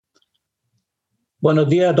Buenos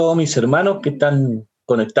días a todos mis hermanos que están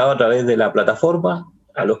conectados a través de la plataforma,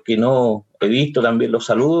 a los que no he visto también los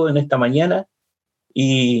saludo en esta mañana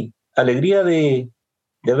y alegría de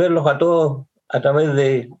verlos a todos a través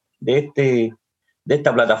de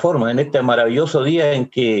esta plataforma, en este maravilloso día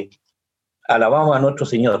en que alabamos a nuestro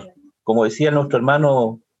Señor. Como decía nuestro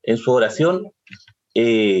hermano en su oración,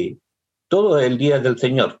 eh, todo es el día del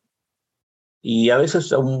Señor. Y a veces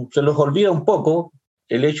se los olvida un poco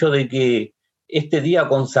el hecho de que este día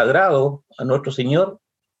consagrado a nuestro Señor,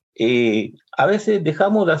 a veces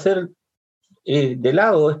dejamos de hacer de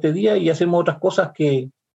lado este día y hacemos otras cosas que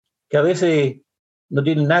a veces no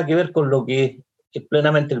tienen nada que ver con lo que es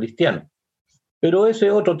plenamente cristiano. Pero ese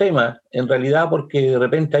es otro tema, en realidad, porque de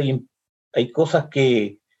repente hay cosas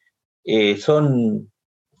que son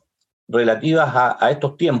relativas a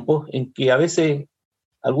estos tiempos en que a veces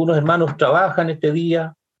algunos hermanos trabajan este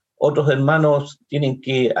día, otros hermanos tienen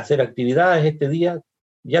que hacer actividades este día,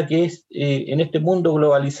 ya que es en este mundo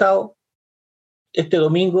globalizado, este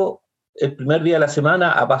domingo, el primer día de la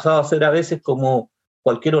semana, ha pasado a ser a veces como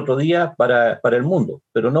cualquier otro día para el mundo,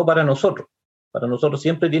 pero no para nosotros. Para nosotros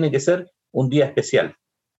siempre tiene que ser un día especial.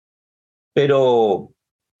 Pero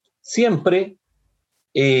siempre,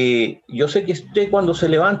 yo sé que usted cuando se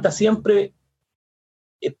levanta siempre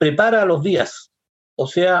prepara los días. O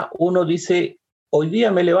sea, uno dice, hoy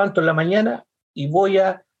día me levanto en la mañana y voy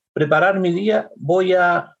a preparar mi día, voy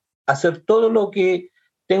a hacer todo lo que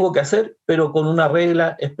tengo que hacer, pero con una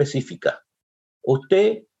regla específica.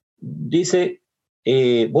 Usted dice,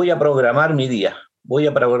 voy a programar mi día, voy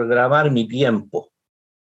a programar mi tiempo.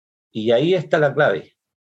 Y ahí está la clave,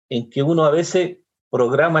 en que uno a veces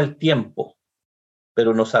programa el tiempo,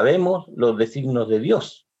 pero no sabemos los designios de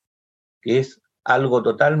Dios, que es algo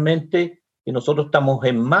totalmente que nosotros estamos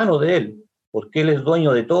en manos de Él, porque Él es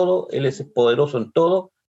dueño de todo, Él es poderoso en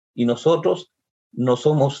todo, y nosotros no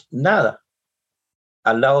somos nada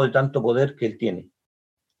al lado de tanto poder que Él tiene.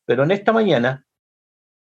 Pero en esta mañana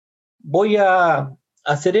voy a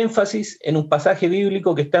hacer énfasis en un pasaje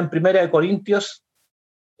bíblico que está en 1 Corintios,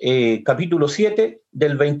 capítulo 7,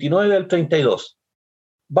 del 29 al 32.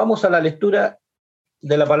 Vamos a la lectura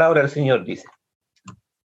de la palabra del Señor, dice.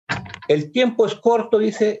 El tiempo es corto,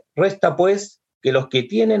 dice, resta pues que los que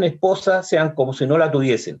tienen esposa sean como si no la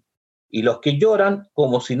tuviesen, y los que lloran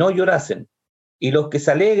como si no llorasen, y los que se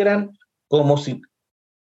alegran como si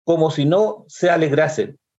no se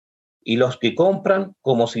alegrasen, y los que compran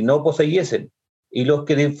como si no poseyesen, y los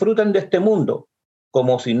que disfrutan de este mundo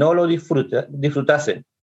como si no lo disfrutasen,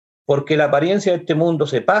 porque la apariencia de este mundo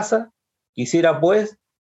se pasa. Quisiera pues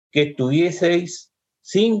que estuvieseis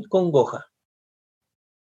sin congoja.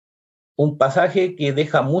 Un pasaje que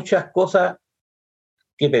deja muchas cosas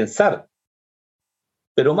que pensar,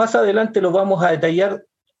 pero más adelante lo vamos a detallar,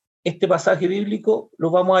 este pasaje bíblico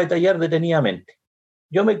lo vamos a detallar detenidamente.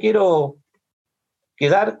 Yo me quiero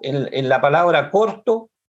quedar en la palabra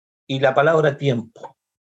corto y la palabra tiempo.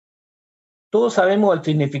 Todos sabemos el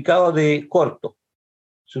significado de corto.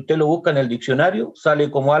 Si usted lo busca en el diccionario,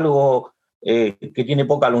 sale como algo que tiene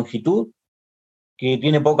poca longitud, que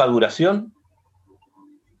tiene poca duración,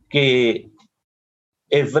 que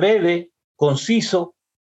es breve, conciso,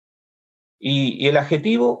 y el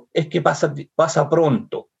adjetivo es que pasa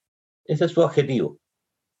pronto. Ese es su adjetivo.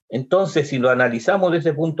 Entonces, si lo analizamos desde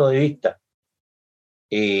ese punto de vista,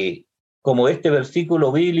 como este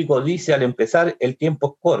versículo bíblico dice al empezar, el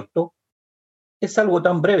tiempo es corto, es algo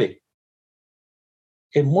tan breve,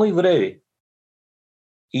 es muy breve.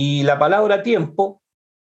 Y la palabra tiempo,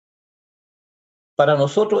 para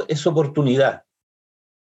nosotros, es oportunidad.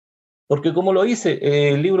 Porque como lo dice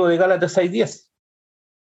el libro de Gálatas 6:10,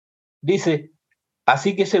 dice,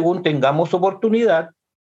 así que según tengamos oportunidad,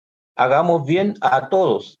 hagamos bien a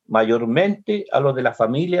todos, mayormente a los de la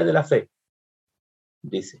familia de la fe,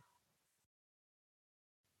 dice.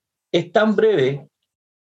 Es tan breve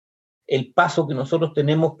el paso que nosotros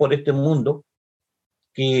tenemos por este mundo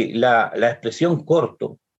que la expresión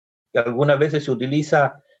corto, que algunas veces se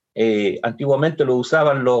utiliza, antiguamente lo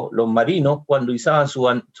usaban los marinos cuando izaban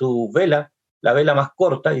su vela, la vela más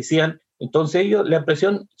corta, decían, entonces ellos, la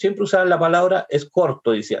expresión, siempre usaban la palabra es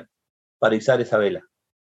corto, decían, para izar esa vela.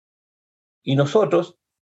 Y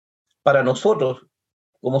para nosotros,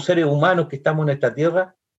 como seres humanos que estamos en esta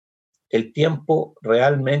tierra, el tiempo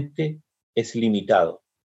realmente es limitado.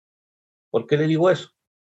 ¿Por qué le digo eso?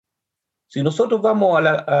 Si nosotros vamos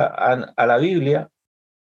a la Biblia,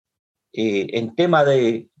 en tema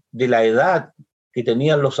de la edad que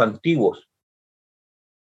tenían los antiguos,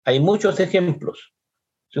 hay muchos ejemplos.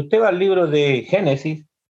 Si usted va al libro de Génesis,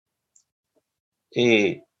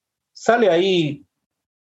 sale ahí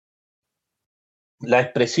la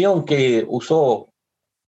expresión que usó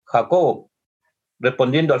Jacob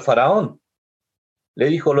respondiendo al faraón. Le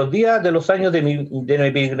dijo, los días de los años de mi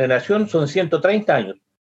peregrinación son 130 años.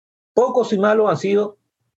 Pocos y malos han sido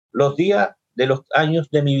los días de los años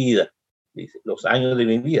de mi vida. Dice, los años de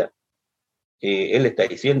mi vida. Él está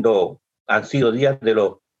diciendo, han sido días de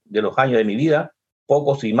los años de mi vida,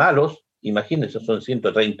 pocos y malos. Imagínense, son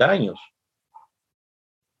 130 años.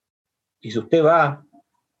 Y si usted va,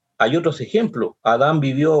 hay otros ejemplos. Adán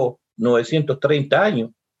vivió 930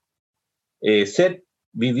 años. Set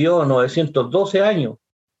vivió 912 años.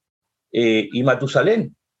 Y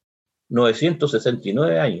Matusalén,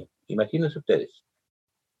 969 años. Imagínense ustedes.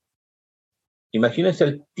 Imagínense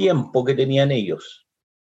el tiempo que tenían ellos.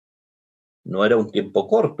 No era un tiempo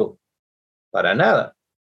corto, para nada.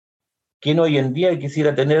 ¿Quién hoy en día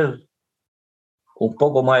quisiera tener un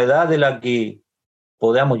poco más de edad de la que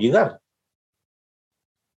podamos llegar?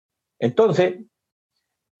 Entonces,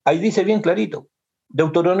 ahí dice bien clarito,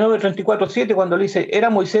 Deuteronomio 34:7, cuando le dice, era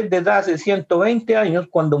Moisés de edad de 120 años,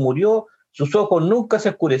 cuando murió, sus ojos nunca se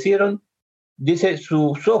oscurecieron, dice,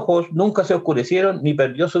 sus ojos nunca se oscurecieron ni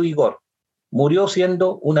perdió su vigor. Murió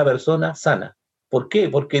siendo una persona sana. ¿Por qué?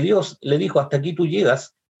 Porque Dios le dijo, hasta aquí tú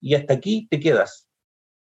llegas y hasta aquí te quedas.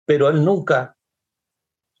 Pero él nunca,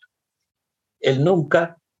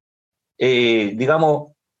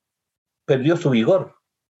 digamos, perdió su vigor.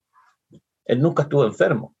 Él nunca estuvo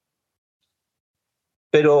enfermo.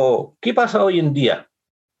 Pero, ¿qué pasa hoy en día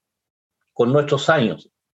con nuestros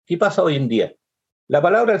años? ¿Qué pasa hoy en día? La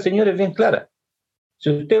palabra del Señor es bien clara. Si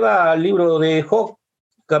usted va al libro de Job,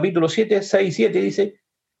 capítulo 7, 6 y 7, dice,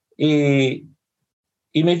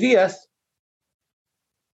 y mis días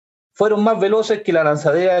fueron más veloces que la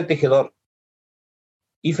lanzadera del tejedor,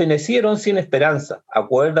 y fenecieron sin esperanza.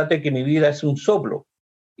 Acuérdate que mi vida es un soplo,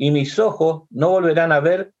 y mis ojos no volverán a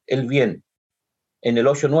ver el bien. En el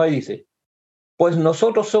 8:9 dice, pues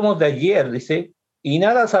nosotros somos de ayer, dice, y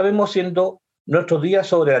nada sabemos siendo nuestros días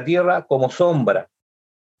sobre la tierra como sombra.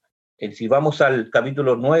 Si vamos al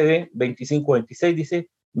capítulo 9, 25-26, dice,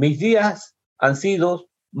 mis días han sido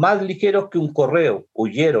más ligeros que un correo,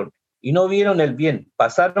 huyeron y no vieron el bien,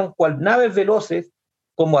 pasaron cual naves veloces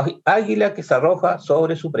como águila que se arroja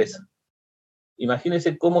sobre su presa.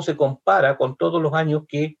 Imagínense cómo se compara con todos los años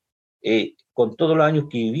que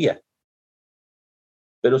vivía.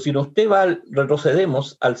 Pero si usted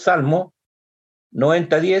retrocedemos al Salmo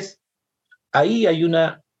 90:10, ahí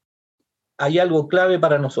hay algo clave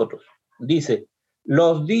para nosotros. Dice,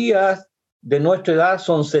 los días de nuestra edad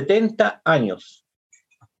son 70 años.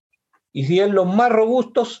 Y si en los más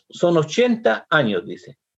robustos son 80 años,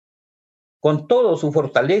 dice. Con todo su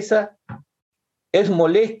fortaleza es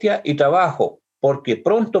molestia y trabajo, porque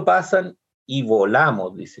pronto pasan y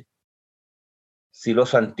volamos, dice. Si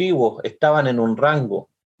los antiguos estaban en un rango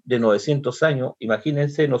de 900 años,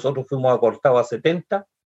 imagínense, nosotros fuimos acortados a 70,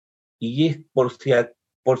 y es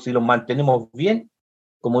por si los mantenemos bien,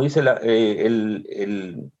 como dice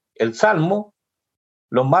el Salmo,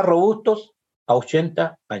 los más robustos a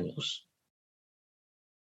 80 años.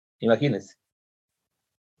 Imagínense.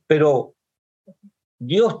 Pero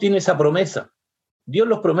Dios tiene esa promesa. Dios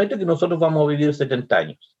nos promete que nosotros vamos a vivir 70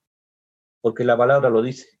 años, porque la palabra lo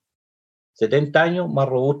dice. 70 años más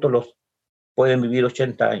robustos los pueden vivir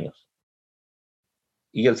 80 años.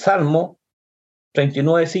 Y el Salmo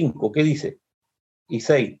 39:5, ¿qué dice? Y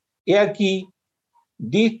 6. He aquí,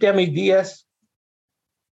 diste a mis días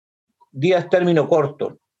término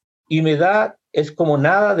corto, y mi edad es como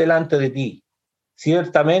nada delante de ti.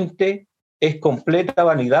 Ciertamente es completa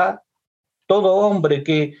vanidad. Todo hombre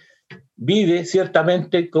que vive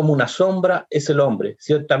ciertamente como una sombra es el hombre.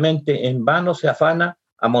 Ciertamente en vano se afana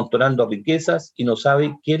amontonando riquezas y no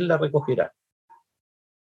sabe quién la recogerá.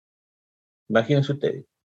 Imagínense ustedes.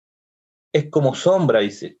 Es como sombra,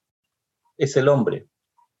 dice, es el hombre.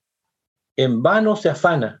 En vano se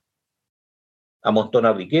afana,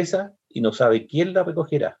 amontona riqueza y no sabe quién la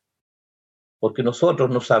recogerá. Porque nosotros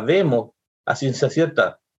no sabemos a ciencia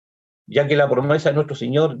cierta, ya que la promesa de nuestro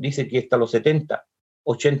Señor dice que hasta los 70,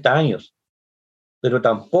 80 años, pero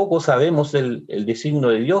tampoco sabemos el designio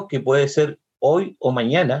de Dios, que puede ser hoy o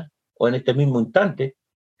mañana, o en este mismo instante,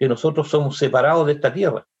 que nosotros somos separados de esta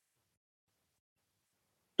tierra.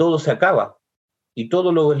 Todo se acaba, y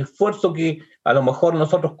todo el esfuerzo que a lo mejor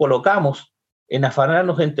nosotros colocamos en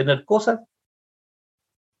afanarnos en tener cosas,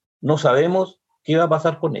 no sabemos qué va a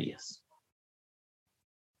pasar con ellas.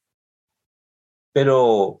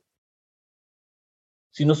 Pero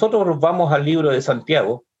si nosotros vamos al libro de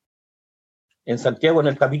Santiago, en Santiago en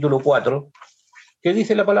el capítulo 4, ¿qué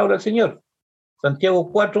dice la palabra del Señor?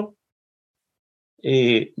 Santiago 4,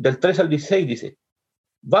 del 3 al 16 dice,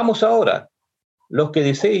 Vamos ahora, los que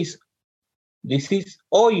decís,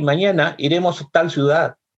 hoy, mañana iremos a tal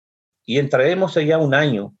ciudad y entraremos allá un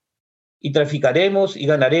año y traficaremos y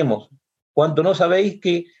ganaremos, cuando no sabéis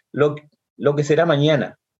lo que será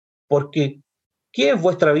mañana. Porque, ¿qué es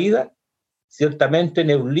vuestra vida? Ciertamente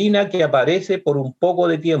neblina que aparece por un poco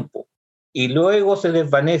de tiempo y luego se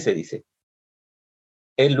desvanece, dice.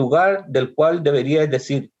 El lugar del cual deberíais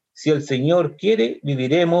decir, si el Señor quiere,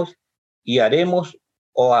 viviremos y haremos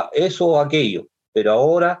eso o aquello. Pero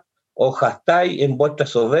ahora os jactáis en vuestra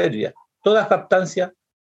soberbia. Toda jactancia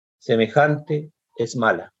semejante es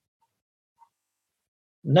mala.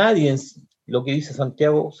 Nadie, lo que dice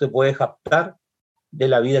Santiago, se puede jactar de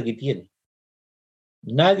la vida que tiene.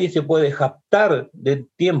 Nadie se puede jactar del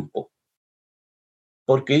tiempo,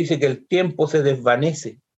 porque dice que el tiempo se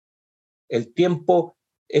desvanece. El tiempo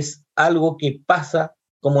es algo que pasa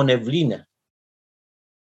como neblina.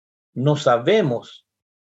 No sabemos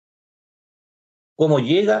cómo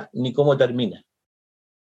llega ni cómo termina.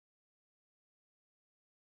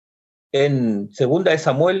 En segunda de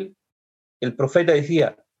Samuel, el profeta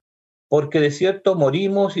decía, porque de cierto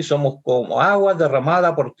morimos y somos como agua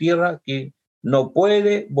derramada por tierra que no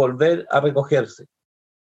puede volver a recogerse.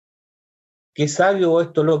 Qué sabio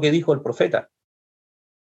esto es lo que dijo el profeta.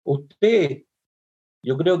 Usted,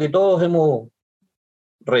 yo creo que todos hemos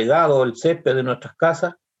regado el césped de nuestras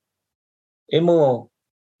casas, hemos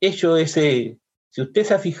hecho si usted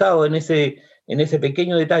se ha fijado en ese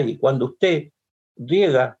pequeño detalle, cuando usted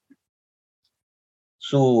riega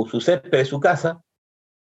su césped de su casa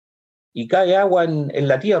y cae agua en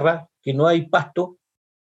la tierra, que no hay pasto,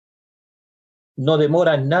 no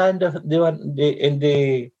demora nada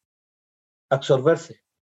de absorberse,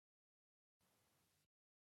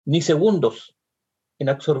 ni segundos en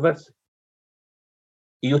absorberse.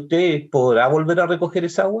 ¿Y usted podrá volver a recoger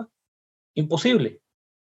esa agua? Imposible.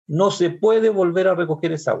 No se puede volver a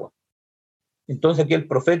recoger esa agua. Entonces aquí el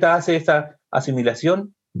profeta hace esa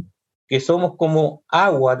asimilación, que somos como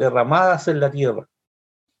agua derramadas en la tierra,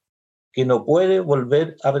 que no puede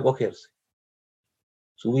volver a recogerse.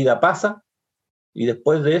 Su vida pasa y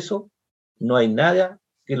después de eso no hay nada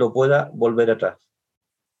que lo pueda volver atrás.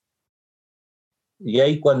 Y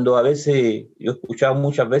ahí cuando a veces, yo he escuchado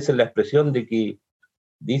muchas veces la expresión de que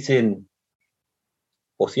dicen,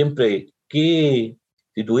 o siempre, que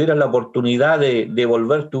si tuvieras la oportunidad de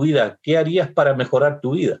devolver tu vida, ¿qué harías para mejorar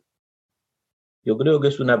tu vida? Yo creo que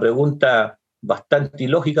es una pregunta bastante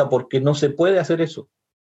ilógica porque no se puede hacer eso.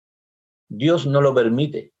 Dios no lo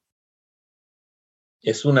permite.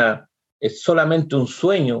 Es solamente un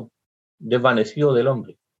sueño desvanecido del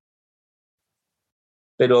hombre.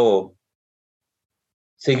 Pero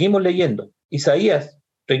seguimos leyendo. Isaías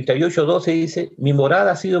 38:12 dice, mi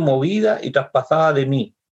morada ha sido movida y traspasada de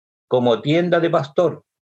mí, como tienda de pastor,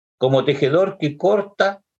 como tejedor que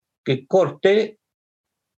corté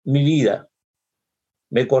mi vida.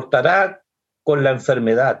 Me cortará con la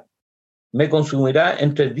enfermedad, me consumirá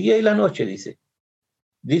entre el día y la noche, dice.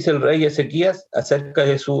 Dice el rey Ezequías acerca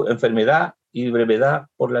de su enfermedad y brevedad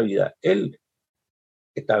por la vida. Él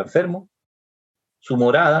estaba enfermo, su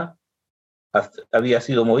morada había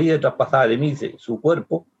sido movida y traspasada de mí, dice, su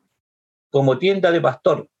cuerpo, como tienda de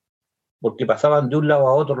pastor, porque pasaban de un lado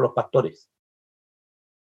a otro los pastores.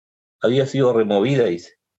 Había sido removida,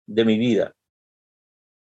 dice, de mi vida.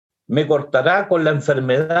 Me cortará con la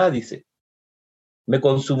enfermedad, dice. Me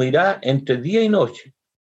consumirá entre día y noche,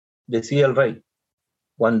 decía el rey.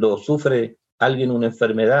 Cuando sufre alguien una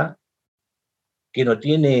enfermedad que no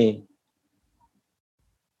tiene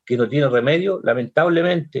remedio,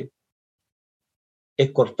 lamentablemente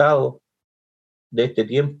es cortado de este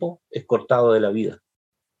tiempo, es cortado de la vida.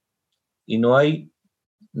 Y no hay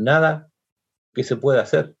nada que se pueda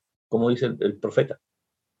hacer, como dice el profeta.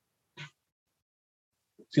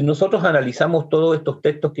 Si nosotros analizamos todos estos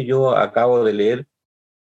textos que yo acabo de leer,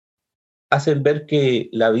 hacen ver que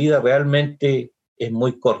la vida realmente es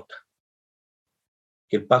muy corta,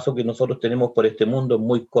 que el paso que nosotros tenemos por este mundo es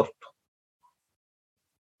muy corto.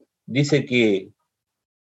 Dice que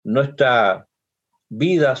nuestra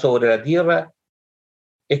vida sobre la tierra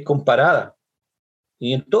es comparada.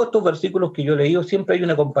 Y en todos estos versículos que yo he leído siempre hay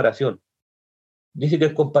una comparación. Dice que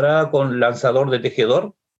es comparada con lanzador de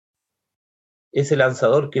tejedor, ese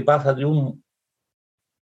lanzador que pasa de un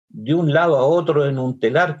lado a otro en un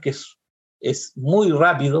telar que es muy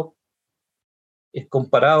rápido, es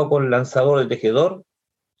comparado con lanzador de tejedor,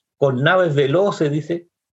 con naves veloces, dice,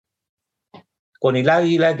 con el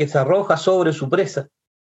águila que se arroja sobre su presa.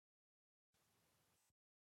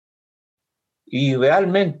 Y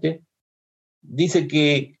realmente dice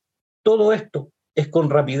que todo esto es con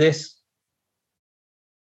rapidez.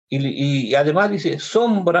 Y además dice,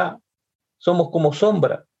 sombra, somos como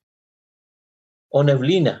sombra o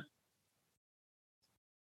neblina,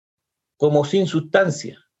 como sin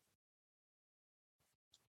sustancia.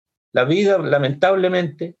 La vida,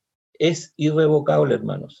 lamentablemente, es irrevocable,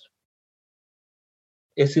 hermanos.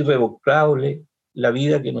 Es irrevocable la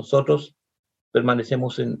vida que nosotros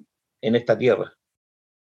permanecemos en esta tierra.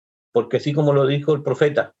 Porque así como lo dijo el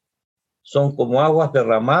profeta, son como aguas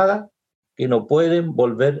derramadas que no pueden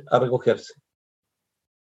volver a recogerse.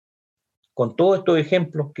 Con todos estos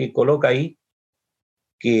ejemplos que coloca ahí,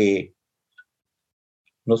 que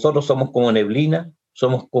nosotros somos como neblina,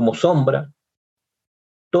 somos como sombra,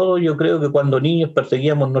 todo yo creo que cuando niños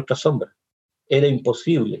perseguíamos nuestra sombra. Era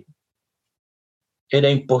imposible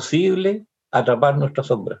atrapar nuestra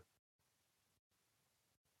sombra.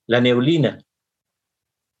 La neblina,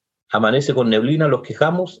 amanece con neblina, los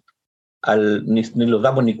quejamos, ni nos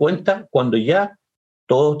damos ni cuenta cuando ya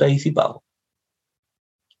todo está disipado.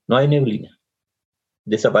 No hay neblina,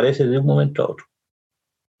 desaparece de un momento a otro.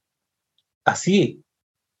 Así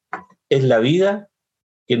es la vida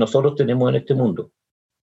que nosotros tenemos en este mundo.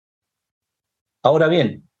 Ahora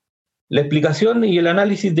bien, la explicación y el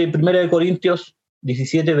análisis de 1 Corintios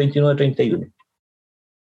 17, 29, 31.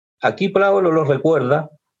 Aquí Pablo nos recuerda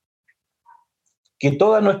que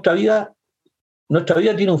toda nuestra vida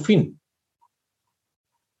tiene un fin.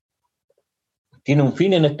 Tiene un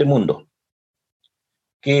fin en este mundo.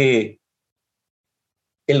 Que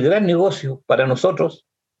el gran negocio para nosotros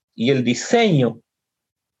y el diseño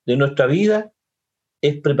de nuestra vida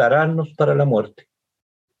es prepararnos para la muerte.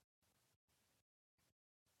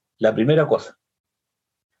 La primera cosa.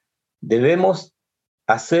 Debemos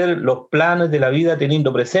hacer los planes de la vida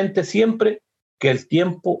teniendo presente siempre que el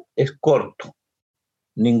tiempo es corto.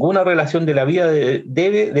 Ninguna relación de la vida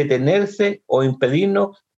debe detenerse o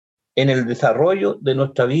impedirnos en el desarrollo de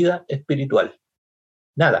nuestra vida espiritual.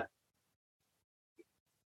 Nada.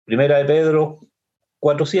 Primera de Pedro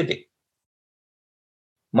 4:7.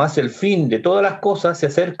 Mas el fin de todas las cosas se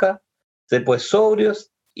acerca, sed pues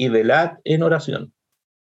sobrios y velad en oración.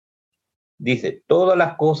 Dice, todas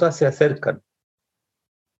las cosas se acercan.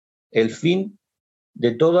 El fin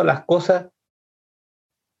de todas las cosas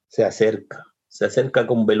se acerca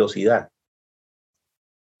con velocidad.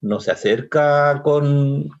 No se acerca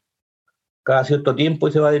con cada cierto tiempo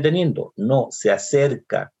y se va deteniendo. No, se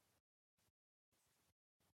acerca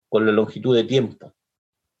con la longitud de tiempo.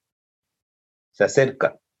 Se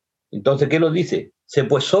acerca. Entonces, ¿qué nos dice? Sed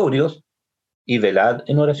pues sobrios y velad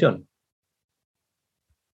en oración.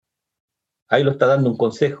 Ahí lo está dando un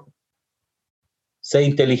consejo. Sé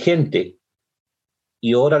inteligente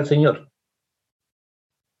y ora al Señor.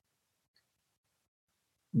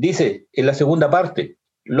 Dice en la segunda parte,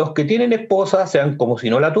 los que tienen esposa sean como si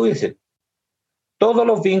no la tuviesen. Todos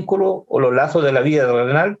los vínculos o los lazos de la vida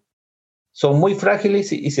terrenal son muy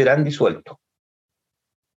frágiles y serán disueltos.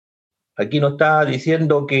 Aquí no está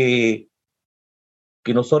diciendo que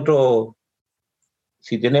nosotros,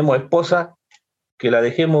 si tenemos esposa, que la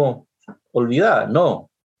dejemos olvidada, no.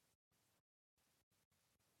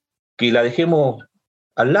 Que la dejemos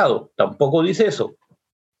al lado, tampoco dice eso.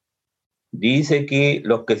 Dice que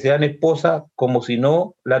los que sean esposas como si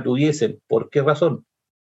no la tuviesen. ¿Por qué razón?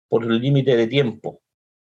 Por el límite de tiempo.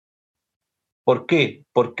 ¿Por qué?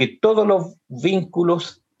 Porque todos los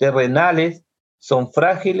vínculos terrenales son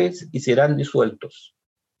frágiles y serán disueltos.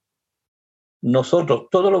 Nosotros,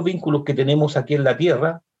 todos los vínculos que tenemos aquí en la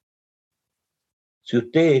tierra, si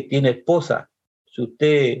usted tiene esposa, si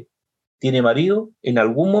usted tiene marido, en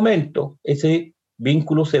algún momento ese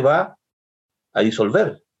vínculo se va a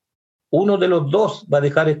disolver. Uno de los dos va a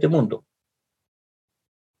dejar este mundo.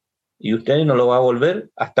 Y usted no lo va a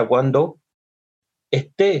volver hasta cuando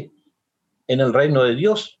esté en el reino de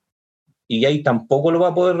Dios. Y ahí tampoco lo va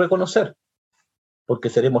a poder reconocer, porque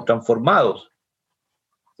seremos transformados.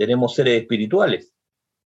 Seremos seres espirituales,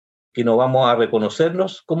 que no vamos a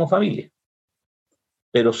reconocernos como familia.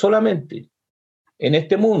 Pero solamente en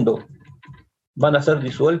este mundo van a ser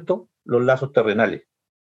disueltos los lazos terrenales.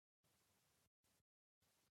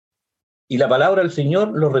 Y la palabra del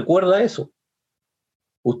Señor lo recuerda eso.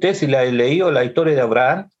 Usted, si la ha leído la historia de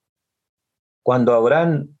Abraham, cuando a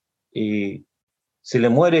Abraham se le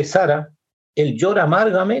muere Sara, él llora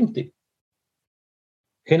amargamente.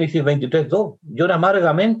 Génesis 23:2, llora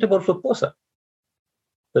amargamente por su esposa.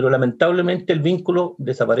 Pero lamentablemente el vínculo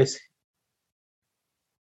desaparece.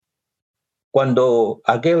 Cuando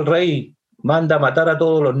aquel rey manda a matar a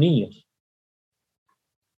todos los niños,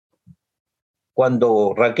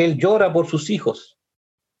 cuando Raquel llora por sus hijos,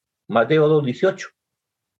 Mateo 2:18,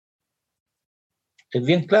 es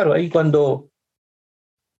bien claro ahí cuando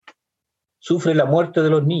sufre la muerte de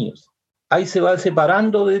los niños. Ahí se va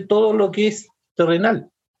separando de todo lo que es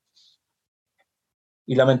terrenal.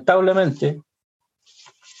 Y lamentablemente,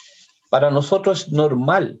 para nosotros es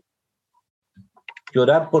normal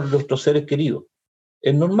llorar por nuestros seres queridos.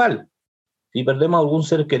 Es normal. Si perdemos algún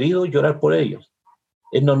ser querido, llorar por ellos.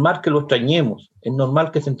 Es normal que lo extrañemos. Es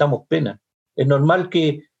normal que sentamos pena. Es normal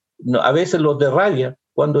que a veces los de rabia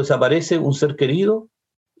cuando desaparece un ser querido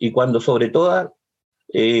y cuando sobre todo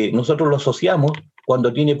nosotros lo asociamos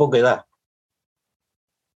cuando tiene poca edad.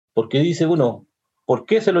 Porque dice uno, ¿por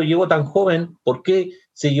qué se lo llevó tan joven? ¿Por qué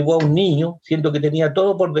se llevó a un niño siendo que tenía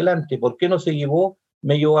todo por delante? ¿Por qué no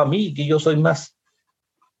me llevó a mí, que yo soy más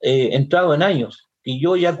entrado en años, que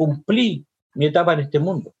yo ya cumplí mi etapa en este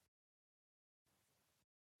mundo?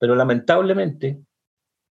 Pero lamentablemente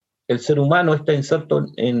el ser humano está inserto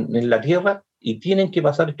en la tierra y tienen que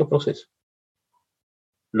pasar estos procesos.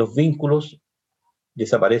 Los vínculos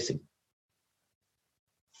desaparecen.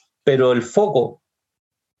 Pero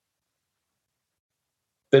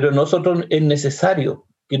nosotros es necesario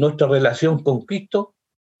que nuestra relación con Cristo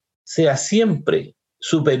sea siempre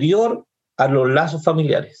superior a los lazos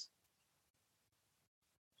familiares.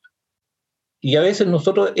 Y a veces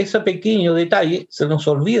nosotros ese pequeño detalle se nos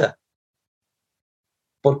olvida.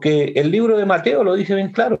 Porque el libro de Mateo lo dice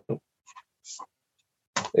bien claro.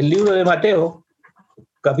 El libro de Mateo,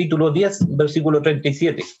 capítulo 10, versículo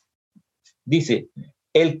 37, dice,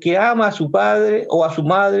 el que ama a su padre o a su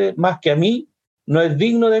madre más que a mí, no es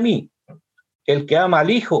digno de mí. El que ama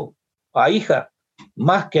al hijo o a hija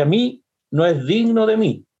más que a mí, no es digno de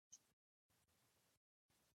mí.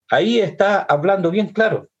 Ahí está hablando bien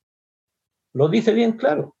claro. Lo dice bien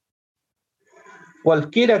claro.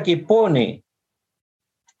 Cualquiera que pone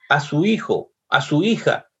a su hijo, a su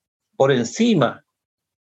hija, por encima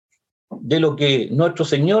de lo que nuestro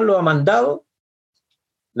Señor lo ha mandado,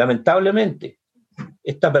 lamentablemente,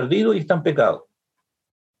 está perdido y está en pecado.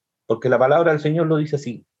 Porque la palabra del Señor lo dice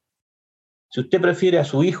así. Si usted prefiere a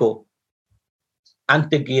su hijo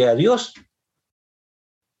antes que a Dios,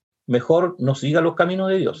 mejor no siga los caminos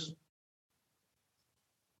de Dios.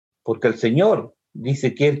 Porque el Señor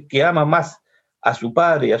dice que el que ama más a su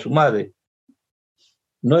padre y a su madre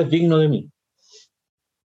no es digno de mí.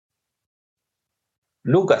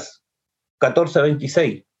 Lucas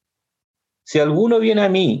 14:26. Si alguno viene a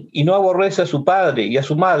mí y no aborrece a su padre y a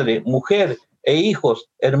su madre, mujer e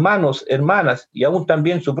hijos, hermanos, hermanas y aún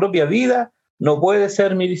también su propia vida, no puede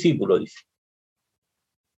ser mi discípulo, dice.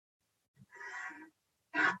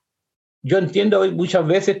 Yo entiendo muchas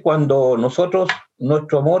veces cuando nosotros,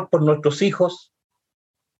 nuestro amor por nuestros hijos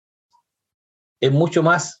es mucho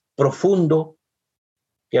más profundo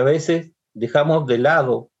que a veces dejamos de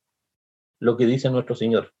lado lo que dice nuestro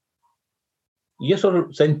Señor. Y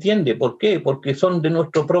eso se entiende. ¿Por qué? Porque son de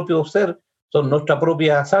nuestro propio ser, son nuestra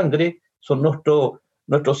propia sangre, son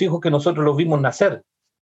nuestros hijos que nosotros los vimos nacer,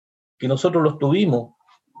 que nosotros los tuvimos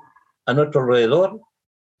a nuestro alrededor,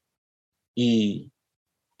 y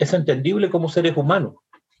es entendible como seres humanos,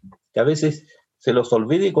 que a veces se los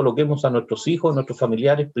olvide y coloquemos a nuestros hijos, a nuestros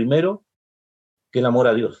familiares primero que el amor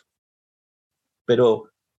a Dios.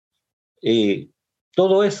 Pero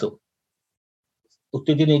todo eso,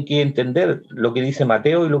 usted tiene que entender lo que dice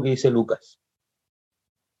Mateo y lo que dice Lucas,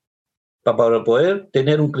 para poder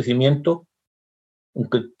tener un crecimiento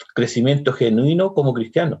genuino como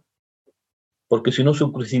cristiano. Porque si no,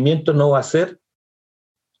 su crecimiento no va a ser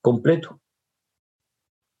completo.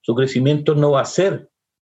 Su crecimiento no va a ser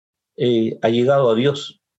allegado a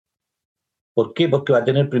Dios. ¿Por qué? Porque va a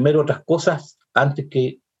tener primero otras cosas antes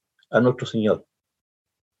que a nuestro Señor.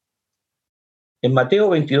 En Mateo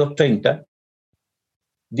 22:30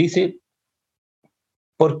 dice,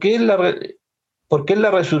 porque en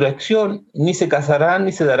la resurrección ni se casarán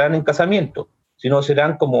ni se darán en casamiento, sino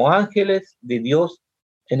serán como ángeles de Dios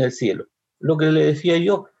en el cielo. Lo que le decía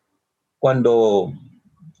yo cuando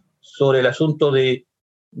sobre el asunto de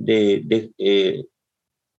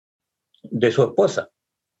su esposa.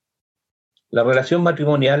 La relación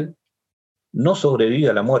matrimonial no sobrevive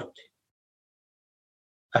a la muerte.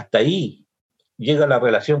 Hasta ahí llega la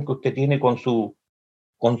relación que usted tiene con su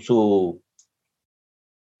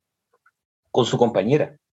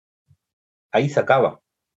compañera. Ahí se acaba.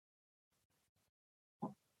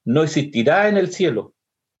 No existirá en el cielo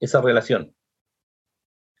esa relación.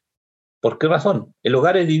 ¿Por qué razón? El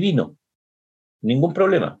hogar es divino, ningún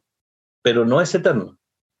problema, pero no es eterno.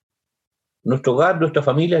 Nuestro hogar, nuestra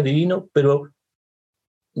familia es divino, pero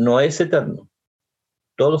no es eterno.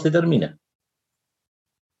 Todo se termina.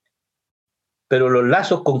 Pero los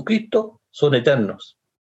lazos con Cristo son eternos.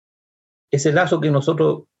 Ese lazo que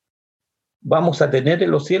nosotros vamos a tener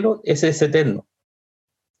en los cielos, ese es eterno.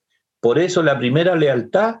 Por eso la primera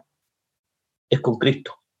lealtad es con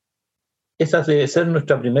Cristo. Esa debe ser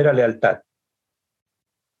nuestra primera lealtad.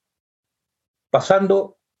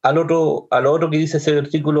 Pasando a lo otro que dice ese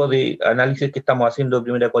versículo de análisis que estamos haciendo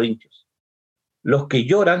de 1 Corintios. Los que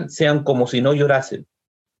lloran sean como si no llorasen.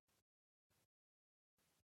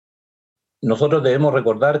 Nosotros debemos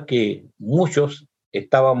recordar que muchos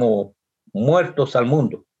estábamos muertos al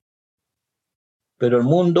mundo, pero el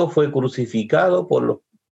mundo fue crucificado por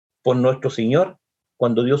nuestro Señor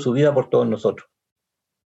cuando dio su vida por todos nosotros.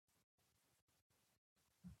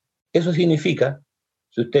 Eso significa,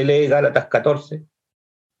 si usted lee Gálatas 14,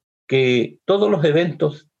 que todos los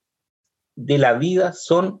eventos de la vida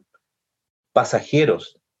son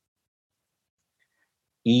pasajeros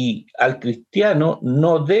y al cristiano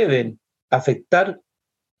no deben afectar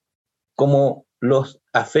como los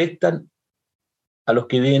afectan a los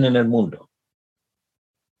que viven en el mundo.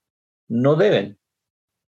 No deben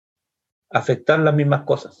afectar las mismas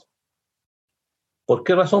cosas. ¿Por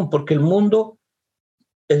qué razón? Porque el mundo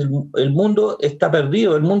está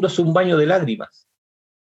perdido, el mundo es un baño de lágrimas.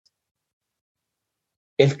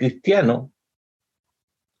 El cristiano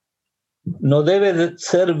no debe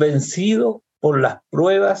ser vencido por las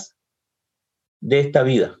pruebas de esta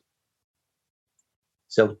vida.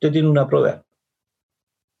 Si usted tiene una prueba,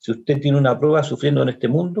 sufriendo en este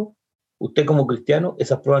mundo, usted como cristiano,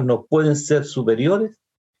 esas pruebas no pueden ser superiores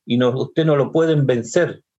y usted no lo pueden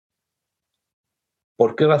vencer.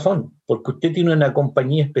 ¿Por qué razón? Porque usted tiene una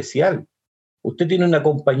compañía especial. Usted tiene una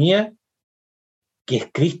compañía que es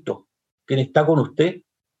Cristo, quien está con usted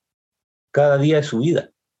cada día de su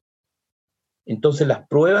vida. Entonces las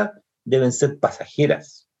pruebas deben ser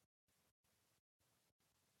pasajeras.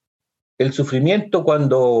 El sufrimiento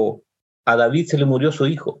cuando a David se le murió su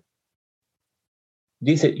hijo.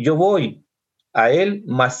 Dice, yo voy a él,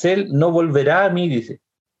 mas él no volverá a mí, dice.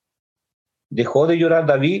 Dejó de llorar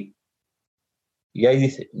David y ahí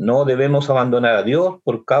dice, no debemos abandonar a Dios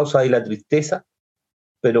por causa de la tristeza,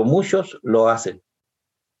 pero muchos lo hacen.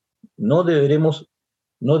 No debemos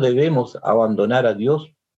abandonar a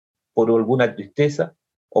Dios por alguna tristeza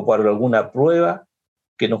o por alguna prueba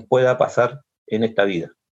que nos pueda pasar en esta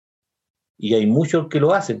vida. Y hay muchos que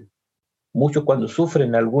lo hacen. Muchos cuando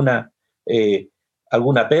sufren alguna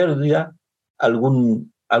pérdida,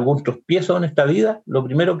 algún tropiezo en esta vida, lo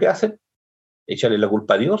primero que hacen es echarle la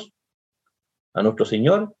culpa a Dios, a nuestro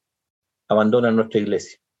Señor, abandonan nuestra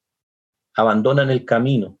iglesia, abandonan el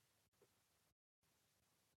camino.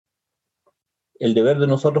 El deber de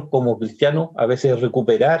nosotros como cristianos a veces es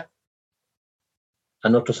recuperar a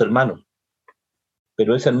nuestros hermanos,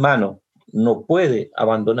 pero ese hermano no puede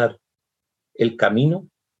abandonar el camino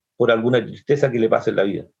por alguna tristeza que le pase en la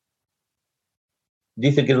vida.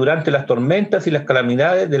 Dice que durante las tormentas y las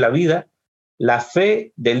calamidades de la vida, la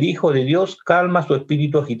fe del Hijo de Dios calma su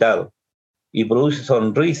espíritu agitado y produce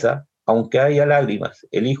sonrisa, aunque haya lágrimas.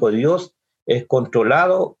 El Hijo de Dios es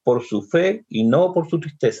controlado por su fe y no por su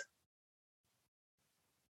tristeza.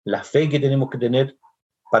 La fe que tenemos que tener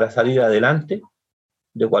para salir adelante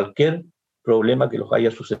de cualquier problema que nos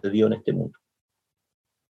haya sucedido en este mundo.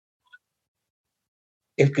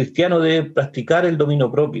 El cristiano debe practicar el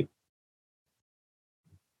dominio propio.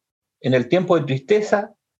 En el tiempo de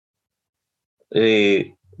tristeza,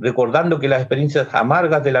 recordando que las experiencias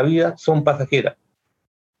amargas de la vida son pasajeras.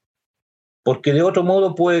 Porque de otro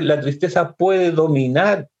modo la tristeza puede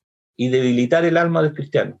dominar y debilitar el alma del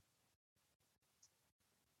cristiano.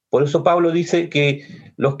 Por eso Pablo dice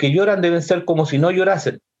que los que lloran deben ser como si no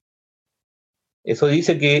llorasen. Eso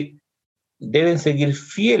dice que deben seguir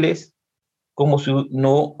fieles como si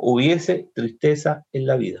no hubiese tristeza en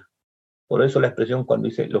la vida. Por eso la expresión cuando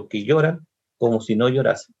dice los que lloran como si no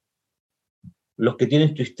llorasen. Los que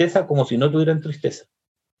tienen tristeza como si no tuvieran tristeza.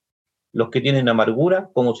 Los que tienen amargura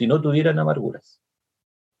como si no tuvieran amarguras.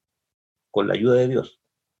 Con la ayuda de Dios.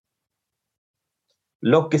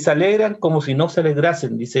 Los que se alegran como si no se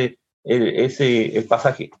alegrasen, dice el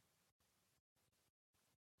pasaje.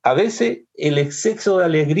 A veces el exceso de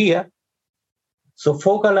alegría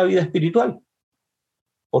sofoca la vida espiritual.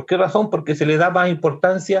 ¿Por qué razón? Porque se le da más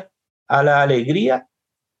importancia a la alegría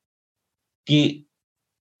que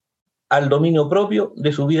al dominio propio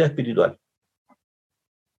de su vida espiritual.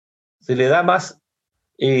 Se le da más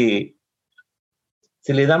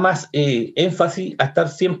énfasis a estar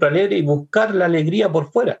siempre alegre y buscar la alegría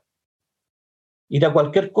por fuera. Ir a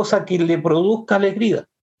cualquier cosa que le produzca alegría.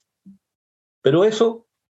 Pero eso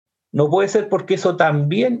no puede ser porque eso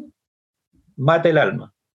también mata el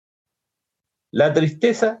alma. La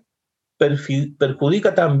tristeza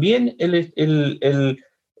perjudica también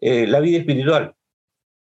la vida espiritual.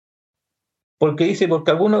 Porque dice,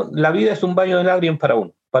 porque algunos, la vida es un baño de lágrimas para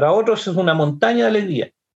uno, para otros es una montaña de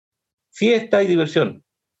alegría, fiesta y diversión.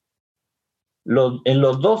 En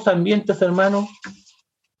los dos ambientes, hermanos,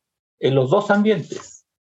 en los dos ambientes,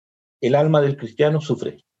 el alma del cristiano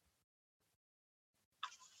sufre.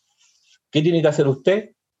 ¿Qué tiene que hacer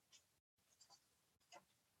usted?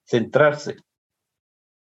 Centrarse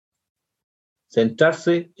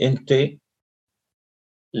entre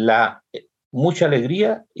la mucha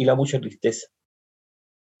alegría y la mucha tristeza,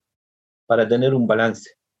 para tener un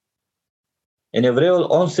balance. En Hebreos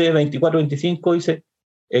 11, 24, 25 dice,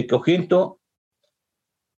 escogiendo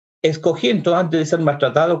antes de ser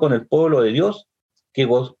maltratado con el pueblo de Dios, que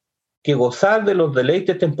gozar de los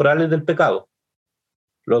deleites temporales del pecado.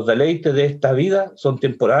 Los deleites de esta vida son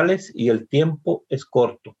temporales y el tiempo es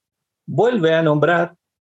corto. Vuelve a nombrar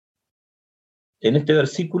en este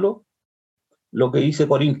versículo lo que dice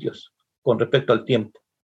Corintios con respecto al tiempo,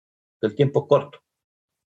 que el tiempo es corto.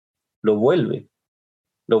 Lo vuelve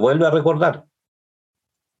a recordar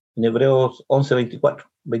en Hebreos 11,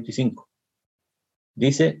 24, 25.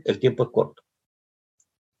 Dice, el tiempo es corto.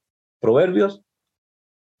 Proverbios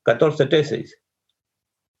 14, 13 dice,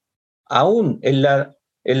 aún en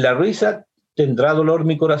la risa tendrá dolor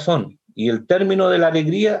mi corazón, y el término de la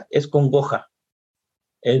alegría es congoja.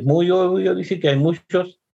 Es muy obvio, dice, que hay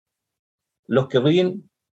muchos, los que ríen,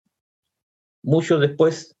 muchos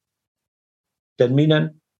después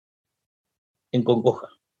terminan en congoja.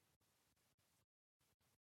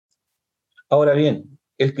 Ahora bien,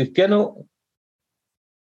 el cristiano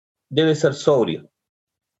debe ser sobrio,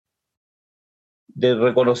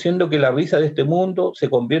 reconociendo que la risa de este mundo se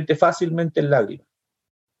convierte fácilmente en lágrimas.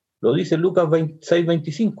 Lo dice Lucas 26,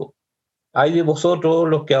 25. Ay de vosotros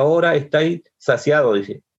los que ahora estáis saciados,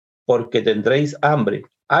 dice, porque tendréis hambre.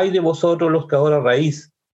 Ay de vosotros los que ahora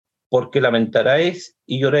reís, porque lamentaréis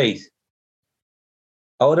y lloréis.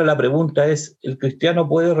 Ahora la pregunta es, ¿el cristiano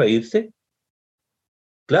puede reírse?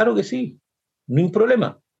 Claro que sí, no hay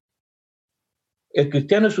problema. El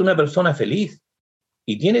cristiano es una persona feliz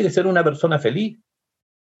y tiene que ser una persona feliz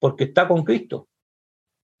porque está con Cristo.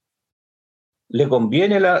 Le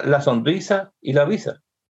conviene la sonrisa y la risa.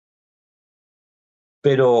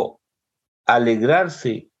 Pero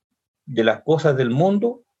alegrarse de las cosas del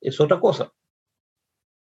mundo es otra cosa.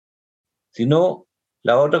 Sino,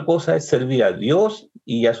 la otra cosa es servir a Dios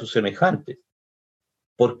y a sus semejantes.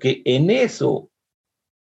 Porque en eso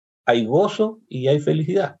hay gozo y hay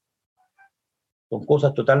felicidad. Son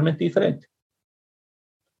cosas totalmente diferentes.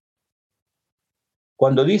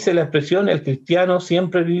 Cuando dice la expresión, el cristiano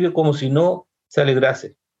siempre vive como si no se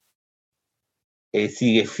alegrase.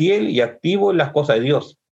 Sigue fiel y activo en las cosas de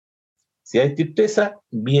Dios. Si hay tristeza,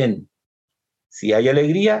 bien. Si hay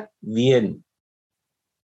alegría, bien.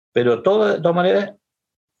 Pero de todas maneras,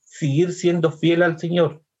 seguir siendo fiel al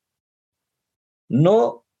Señor.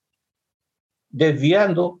 No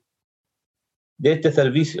desviando de este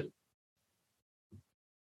servicio.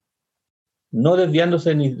 No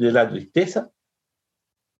desviándose ni de la tristeza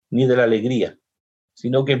ni de la alegría,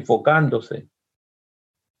 sino que enfocándose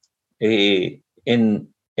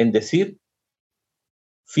en decir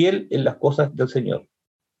fiel en las cosas del Señor.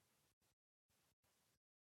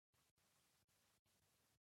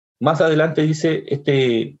 Más adelante dice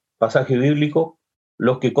este pasaje bíblico,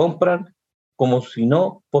 los que compran como si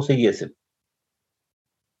no poseyesen.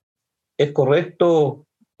 ¿Es correcto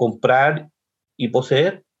comprar y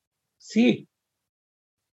poseer? Sí,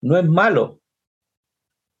 no es malo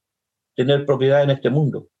tener propiedad en este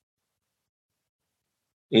mundo.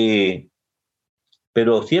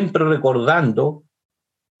 Pero siempre recordando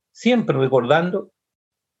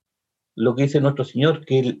lo que dice nuestro Señor,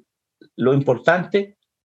 que lo importante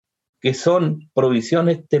que son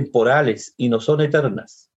provisiones temporales y no son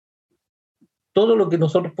eternas. Todo lo que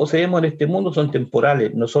nosotros poseemos en este mundo son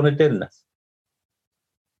temporales, no son eternas.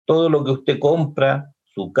 Todo lo que usted compra,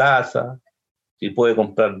 su casa, si puede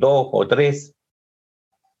comprar 2 o 3,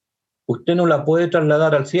 usted no la puede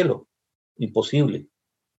trasladar al cielo. Imposible.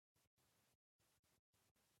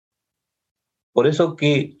 Por eso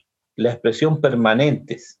que la expresión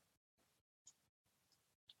permanentes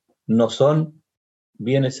no son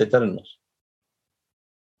bienes eternos.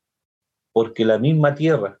 Porque la misma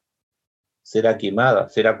tierra será quemada,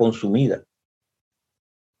 será consumida.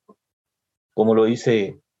 Como lo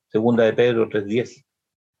dice 2 de Pedro 3:10.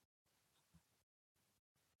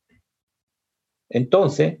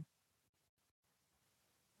 Entonces,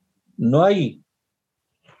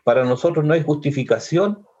 para nosotros no hay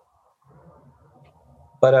justificación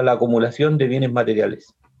para la acumulación de bienes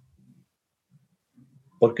materiales.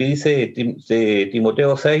 porque dice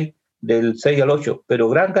Timoteo 6, del 6 al 8, pero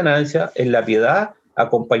gran ganancia es la piedad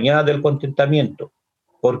acompañada del contentamiento,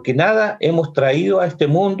 porque nada hemos traído a este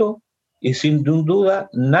mundo y sin duda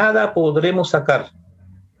nada podremos sacar.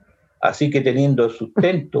 Así que teniendo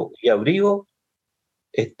sustento y abrigo,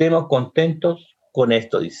 estemos contentos con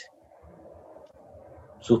esto, dice.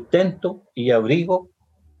 Sustento y abrigo,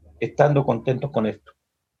 estando contentos con esto.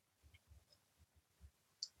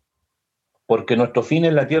 Porque nuestro fin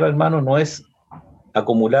en la tierra, hermano, no es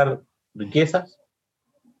acumular riquezas,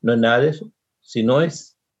 no es nada de eso, sino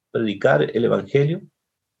es predicar el Evangelio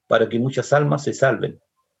para que muchas almas se salven.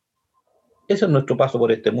 Ese es nuestro paso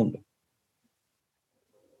por este mundo.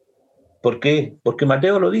 ¿Por qué? Porque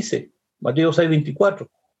Mateo lo dice, Mateo 6:24.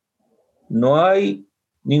 No hay,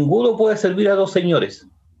 ninguno puede servir a dos señores.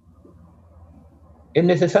 Es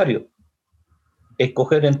necesario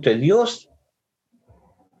escoger entre Dios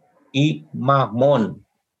y Mamón,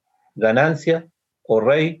 ganancia o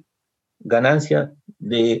rey, ganancia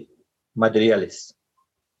de materiales.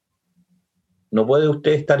 No puede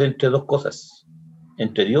usted estar entre dos cosas,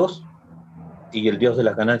 entre Dios y el Dios de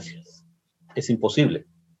las ganancias. Es imposible.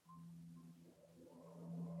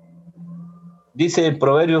 Dice en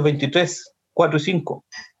Proverbios 23, 4 y 5,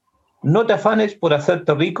 no te afanes por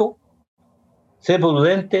hacerte rico, sé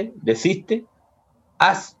prudente, desiste,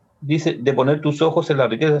 haz, dice, de poner tus ojos en la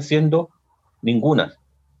riqueza siendo ninguna,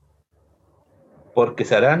 porque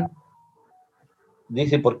se harán,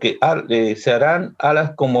 dice, porque se harán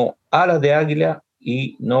alas como alas de águila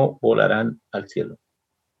y no volarán al cielo.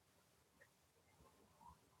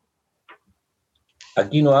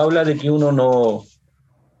 Aquí no habla de que uno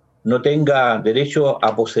no tenga derecho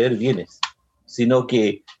a poseer bienes, sino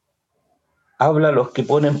que habla los que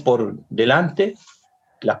ponen por delante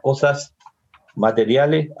las cosas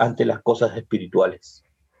materiales ante las cosas espirituales.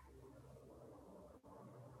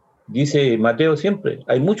 Dice Mateo siempre,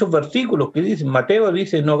 hay muchos versículos que dicen, Mateo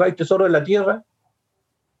dice, no hagáis tesoro en la tierra,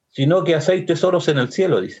 sino que hacéis tesoros en el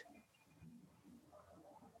cielo, dice.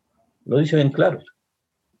 Lo dice bien claro.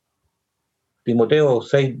 Timoteo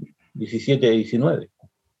 6, 17 y 19.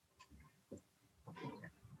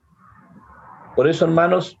 Por eso,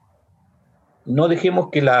 hermanos, no dejemos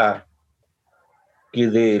que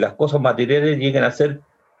de las cosas materiales lleguen a ser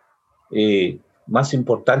más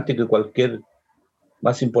importante que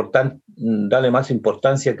darle más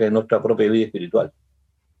importancia que nuestra propia vida espiritual.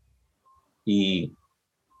 Y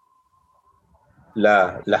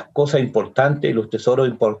las cosas importantes, los tesoros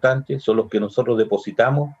importantes son los que nosotros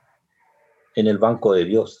depositamos en el banco de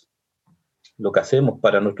Dios, lo que hacemos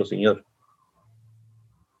para nuestro Señor.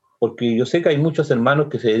 Porque yo sé que hay muchos hermanos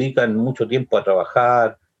que se dedican mucho tiempo a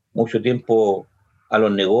trabajar, mucho tiempo a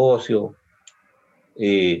los negocios,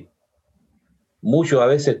 muchos a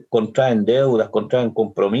veces contraen deudas, contraen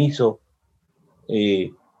compromisos,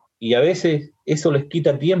 y a veces eso les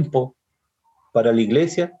quita tiempo para la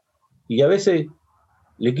iglesia y a veces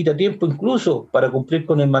le quita tiempo incluso para cumplir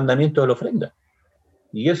con el mandamiento de la ofrenda.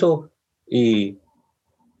 Y eso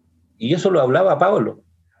lo hablaba Pablo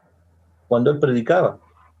cuando él predicaba,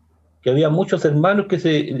 que había muchos hermanos que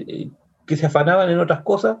se afanaban en otras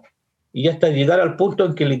cosas y hasta llegar al punto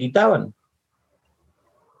en que le quitaban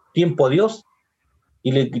tiempo a Dios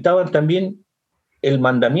y le quitaban también el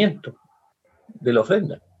mandamiento de la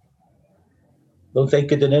ofrenda. Entonces hay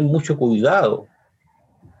que tener mucho cuidado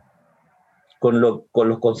con los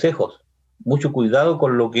consejos, mucho cuidado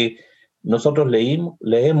con lo que nosotros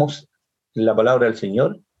leemos en la palabra del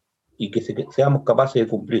Señor y que seamos capaces de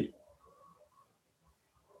cumplir.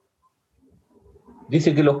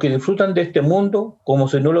 Dice que los que disfrutan de este mundo como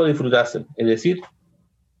si no lo disfrutasen, es decir,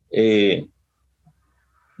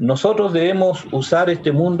 nosotros debemos usar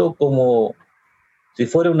este mundo como si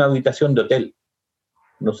fuera una habitación de hotel.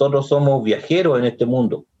 Nosotros somos viajeros en este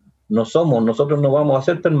mundo, nosotros no vamos a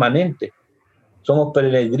ser permanentes, somos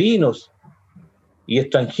peregrinos y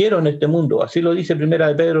extranjeros en este mundo, así lo dice Primera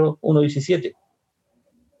de Pedro 1:17,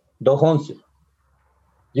 2:11.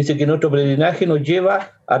 Dice que nuestro peregrinaje nos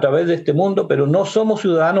lleva a través de este mundo, pero no somos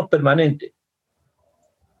ciudadanos permanentes,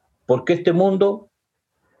 porque el mundo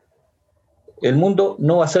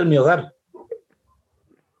no va a ser mi hogar.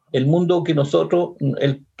 El mundo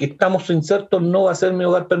el que estamos insertos no va a ser mi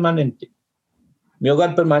hogar permanente. Mi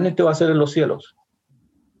hogar permanente va a ser en los cielos,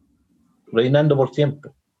 reinando por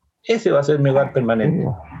siempre. Ese va a ser mi hogar permanente.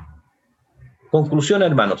 Conclusión,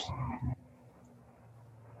 hermanos.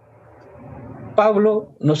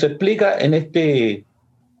 Pablo nos explica en este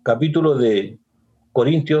capítulo de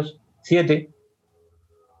Corintios 7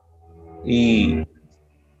 y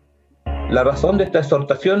la razón de esta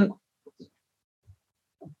exhortación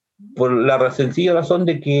por la sencilla razón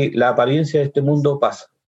de que la apariencia de este mundo pasa.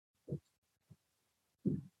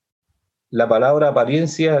 La palabra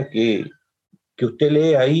apariencia que usted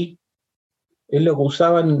lee ahí es lo que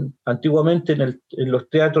usaban antiguamente en los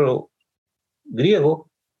teatros griegos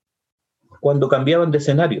cuando cambiaban de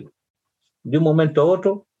escenario. De un momento a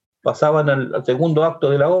otro pasaban al segundo acto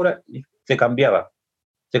de la obra y se cambiaba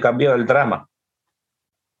el drama.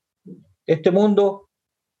 Este mundo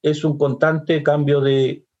es un constante cambio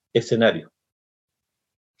de escenario.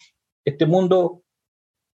 Este mundo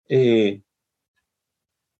es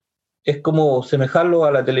como semejarlo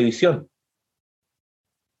a la televisión.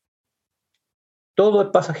 Todo es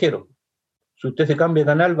pasajero. Si usted se cambia de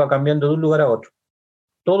canal, va cambiando de un lugar a otro.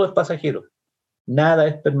 Todo es pasajero. Nada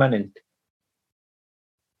es permanente.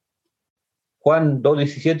 Juan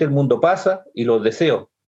 2:17, el mundo pasa y los deseos,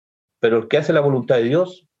 pero el que hace la voluntad de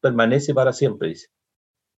Dios permanece para siempre, dice.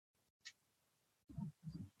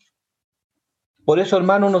 Por eso,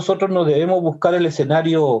 hermanos, nosotros no debemos buscar el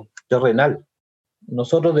escenario terrenal.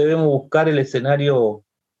 Nosotros debemos buscar el escenario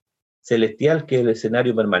celestial, que es el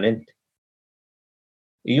escenario permanente.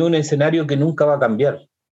 Y un escenario que nunca va a cambiar.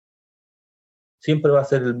 Siempre va a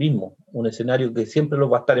ser el mismo. Un escenario que siempre lo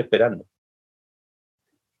va a estar esperando.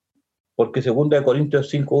 Porque 2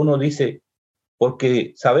 Corintios 5:1 dice,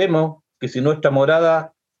 porque sabemos que si nuestra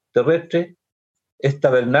morada terrestre es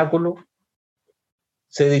tabernáculo,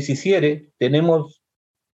 se deshiciere, tenemos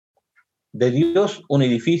de Dios un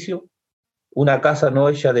edificio, una casa no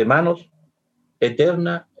hecha de manos,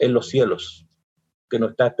 eterna en los cielos, que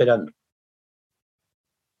nos está esperando.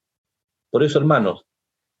 Por eso, hermanos,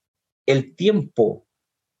 el tiempo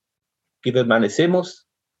que permanecemos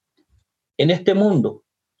en este mundo,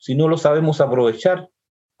 si no lo sabemos aprovechar,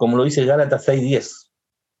 como lo dice Gálatas 6:10,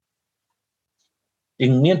 y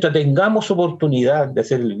mientras tengamos oportunidad de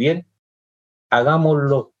hacer el bien,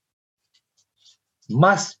 hagámoslo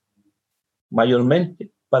más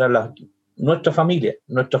mayormente para nuestra familia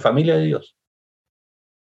de Dios.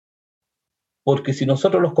 Porque si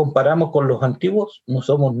nosotros los comparamos con los antiguos, no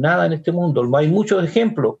somos nada en este mundo. Hay muchos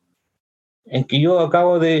ejemplos en que yo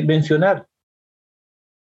acabo de mencionar.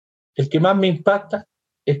 El que más me impacta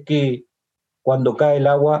es que cuando cae el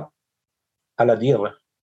agua a la tierra,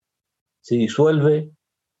 se disuelve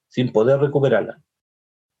sin poder recuperarla.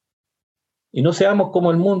 Y no seamos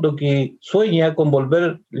como el mundo que sueña con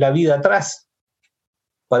volver la vida atrás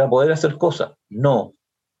para poder hacer cosas. No.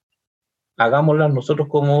 Hagámoslas nosotros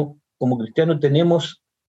como cristianos. Tenemos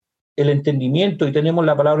el entendimiento y tenemos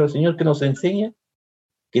la palabra del Señor que nos enseña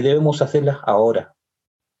que debemos hacerlas ahora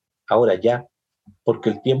ya, porque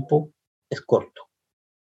el tiempo es corto.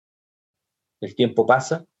 El tiempo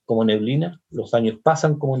pasa como neblina, los años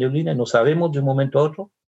pasan como neblina, no sabemos de un momento a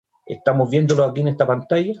otro. Estamos viéndolo aquí en esta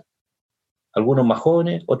pantalla, algunos más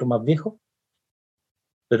jóvenes, otros más viejos,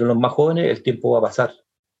 pero los más jóvenes el tiempo va a pasar.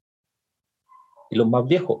 Y los más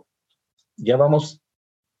viejos, ya vamos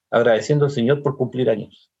agradeciendo al Señor por cumplir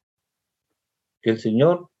años. Que el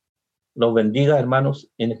Señor los bendiga,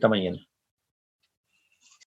 hermanos, en esta mañana.